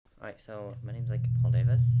Right, so my name's like Paul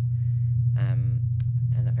Davis, and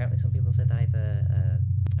apparently some people said that I have a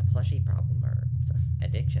plushie problem or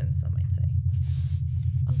addiction, some might say.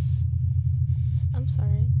 Oh, I'm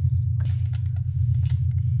sorry.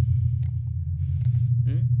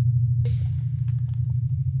 Hmm?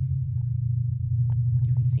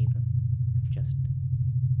 You can see them just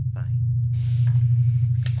fine.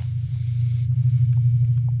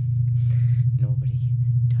 Nobody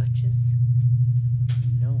touches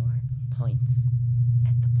nor points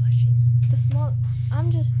at the plushies. The small...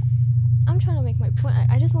 I'm trying to make my point.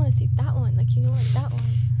 I just want to see that one. Like, you know, like that one.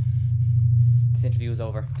 This interview is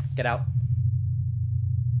over. Get out.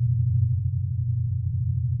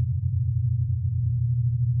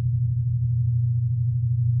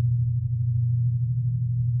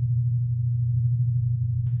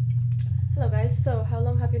 Hello, guys. So, how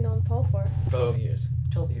long have you known Paul for? 12 years.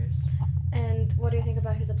 12 years. And what do you think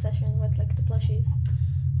about his obsession with, like, the plushies?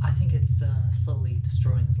 I think it's slowly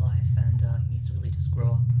destroying his life, and he needs to really just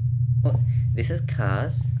grow up. Well, this is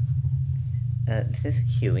Kaz. This is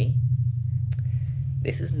Huey.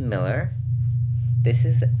 This is Miller. This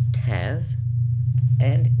is Taz.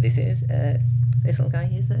 And this is, this little guy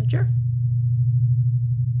is Jerk.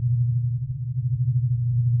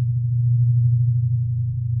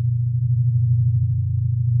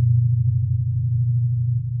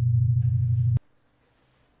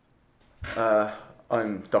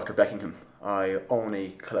 I'm Dr. Beckingham. I own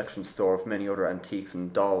a collection store of many other antiques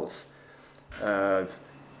and dolls. I've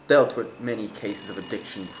dealt with many cases of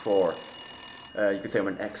addiction before. You could say I'm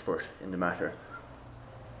an expert in the matter.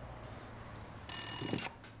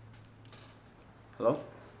 Hello?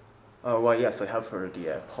 Oh, well, yes, I have heard of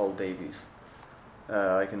the Paul Davies.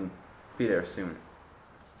 I can be there soon.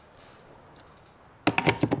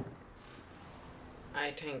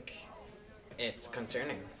 I think it's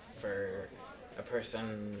concerning for a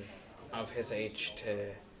person of his age to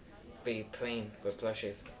be playing with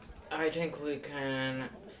plushies. I think we can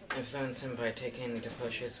influence him by taking the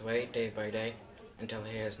plushies away day by day until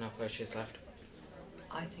he has no plushies left.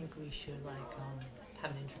 I think we should,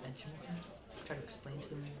 have an intervention with him. Try to explain to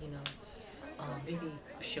him, maybe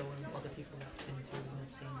show him other people that's been through the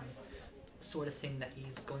same sort of thing that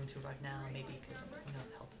he's going through right now. Maybe it could,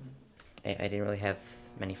 help him. I didn't really have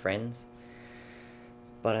many friends.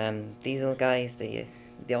 But these little guys, they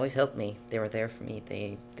always helped me. They were there for me.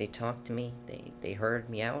 They talked to me. They heard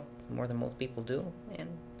me out more than most people do. And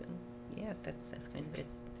yeah, that's kind of it.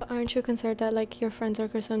 But aren't you concerned that, like, your friends are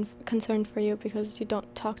concerned for you because you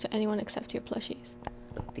don't talk to anyone except your plushies?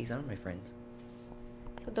 But these are my friends.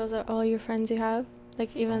 So those are all your friends you have?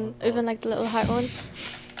 Like, even like the little heart one?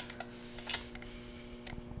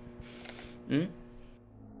 Hmm?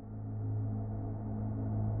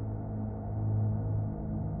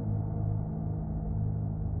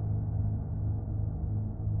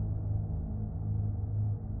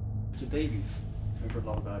 Mr. Davies, I've heard a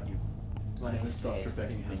lot about you. My name is Dr.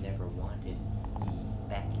 Beckingham. I never wanted me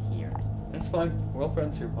back here. That's fine. We're all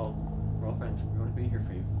friends here, Paul. We're all friends. We want to be here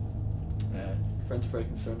for you. Your friends are very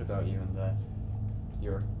concerned about you and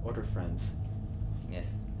your other friends.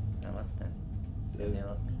 Yes, I love them. Yeah. They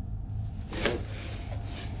love me.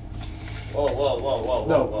 Whoa, whoa, whoa, whoa,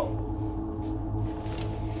 No. whoa, whoa.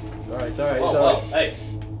 It's alright, it's alright, Whoa, it's whoa, alright. hey.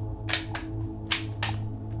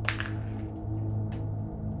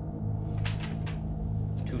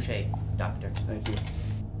 Touche, doctor. Thank you.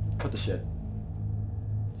 Cut the shit.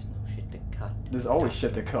 There's no shit to cut. There's always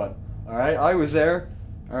shit to cut. Alright? I was there.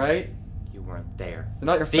 Alright? You weren't there. They're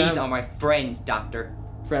not your These are my friends, doctor.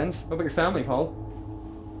 friends. What about your family, Paul?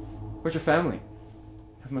 Where's your family?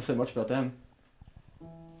 Haven't said much about them.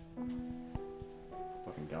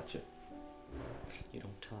 Fucking gotcha. You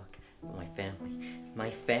don't talk about my family. My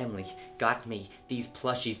family got me these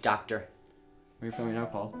plushies, doctor. Where's your family now,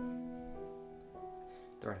 Paul?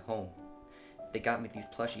 They're at home. They got me these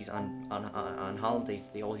plushies on holidays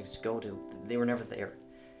that they always used to go to. They were never there.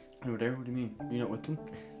 Over there? What do you mean? You're not with them?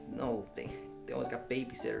 No, they always got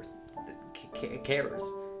babysitters, carers.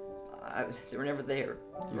 They were never there.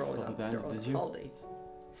 They were You always felt on abandoned, did you? holidays.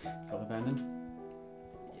 Felt abandoned?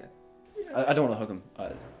 Yeah. I don't want to hug him.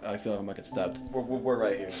 I feel like I might get stabbed. We're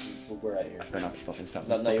right here. We're right here. I better not be fucking stabbed.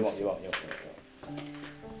 No, you won't. He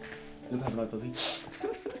doesn't have a knife, does he?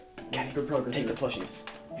 Good progress. Take the plushies.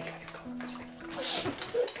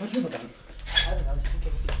 What do you have with them? I don't know, just in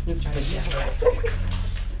case he's trying to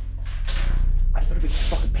I better be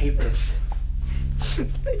fucking paid for this.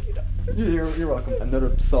 You're welcome.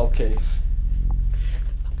 Another solved case.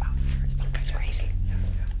 This fucking guy's crazy.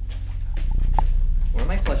 Where are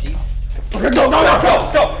my plushies? Okay, go!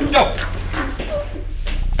 Go!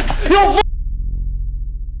 You don't